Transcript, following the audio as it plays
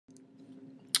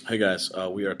Hey guys,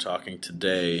 we are talking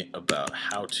today about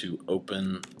how to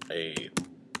open a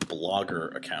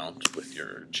Blogger account with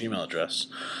your Gmail address.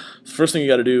 The first thing you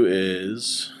got to do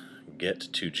is get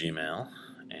to Gmail,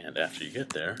 and after you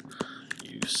get there,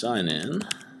 you sign in,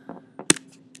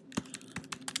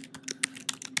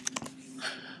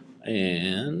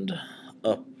 and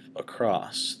up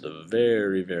across the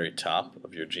very top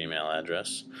of your Gmail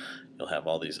address, you'll have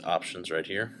all these options right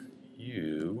here.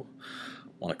 You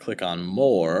want to click on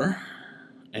More,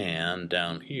 and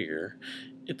down here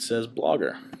it says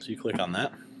Blogger. So you click on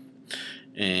that,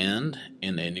 and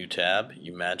in a new tab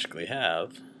you magically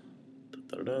have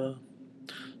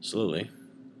slowly,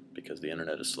 because the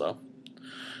internet is slow,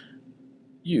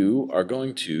 you are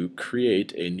going to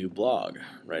create a new blog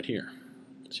right here.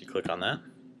 So you click on that,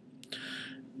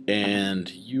 and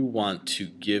you want to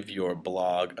give your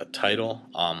blog a title.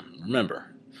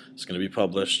 Remember, it's going to be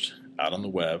published out on the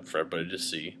web for everybody to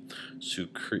see, so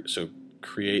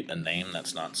create a name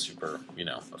that's not super,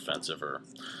 offensive or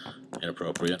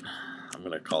inappropriate. I'm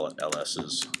going to call it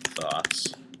LS's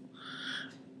Thoughts,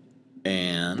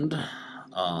 and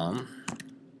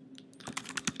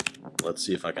let's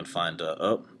see if I can find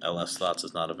LS Thoughts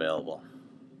is not available.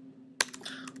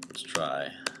 Let's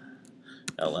try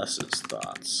LS's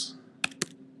Thoughts.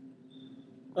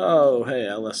 Oh, hey,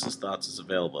 LS's Thoughts is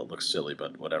available. It looks silly,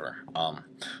 but whatever.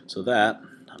 So that,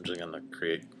 I'm just going to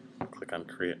click on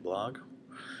Create Blog.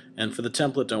 And for the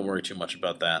template, don't worry too much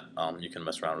about that. You can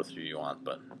mess around with who you want,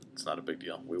 but it's not a big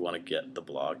deal. We want to get the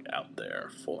blog out there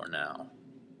for now.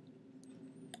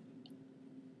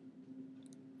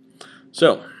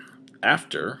 So,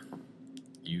 after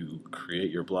you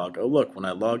create your blog, oh look, when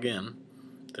I log in,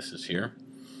 this is here.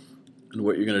 And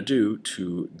what you're going to do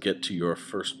to get to your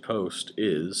first post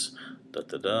is,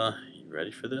 you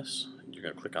ready for this? You're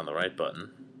going to click on the right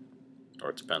button, or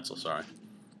it's pencil, sorry.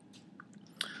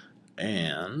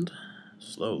 And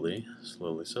slowly,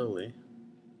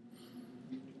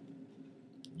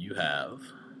 you have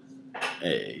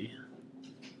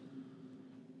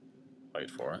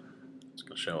wait for it, it's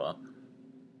going to show up.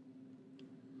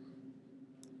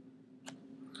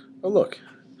 Oh look,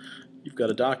 you've got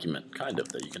a document, kind of,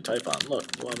 that you can type on.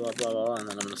 Look, blah, blah, blah, blah, and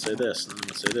then I'm going to say this, and then I'm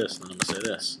going to say this, and then I'm going to say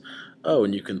this. Oh,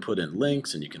 and you can put in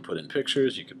links, and you can put in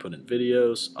pictures, you can put in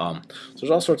videos. So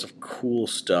there's all sorts of cool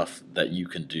stuff that you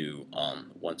can do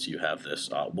once you have this.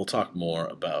 We'll talk more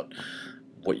about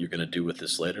what you're going to do with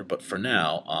this later, but for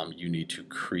now, you need to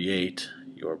create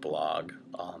your blog.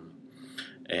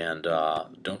 And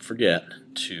don't forget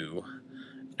to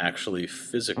actually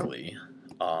physically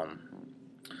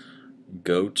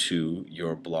go to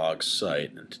your blog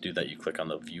site, and to do that you click on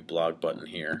the View Blog button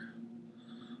here.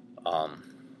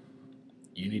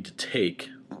 You need to take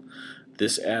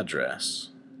this address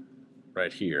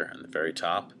right here in the very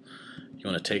top. You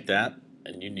want to take that,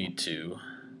 and you need to,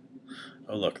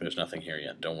 oh look, there's nothing here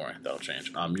yet, don't worry, that'll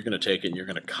change. You're going to take it and you're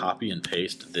going to copy and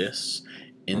paste this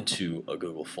into a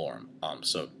Google form.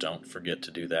 So don't forget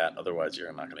to do that, otherwise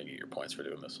you're not going to get your points for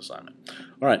doing this assignment.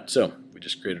 Alright, so we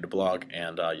just created a blog,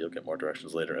 and you'll get more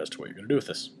directions later as to what you're going to do with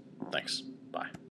this. Thanks. Bye.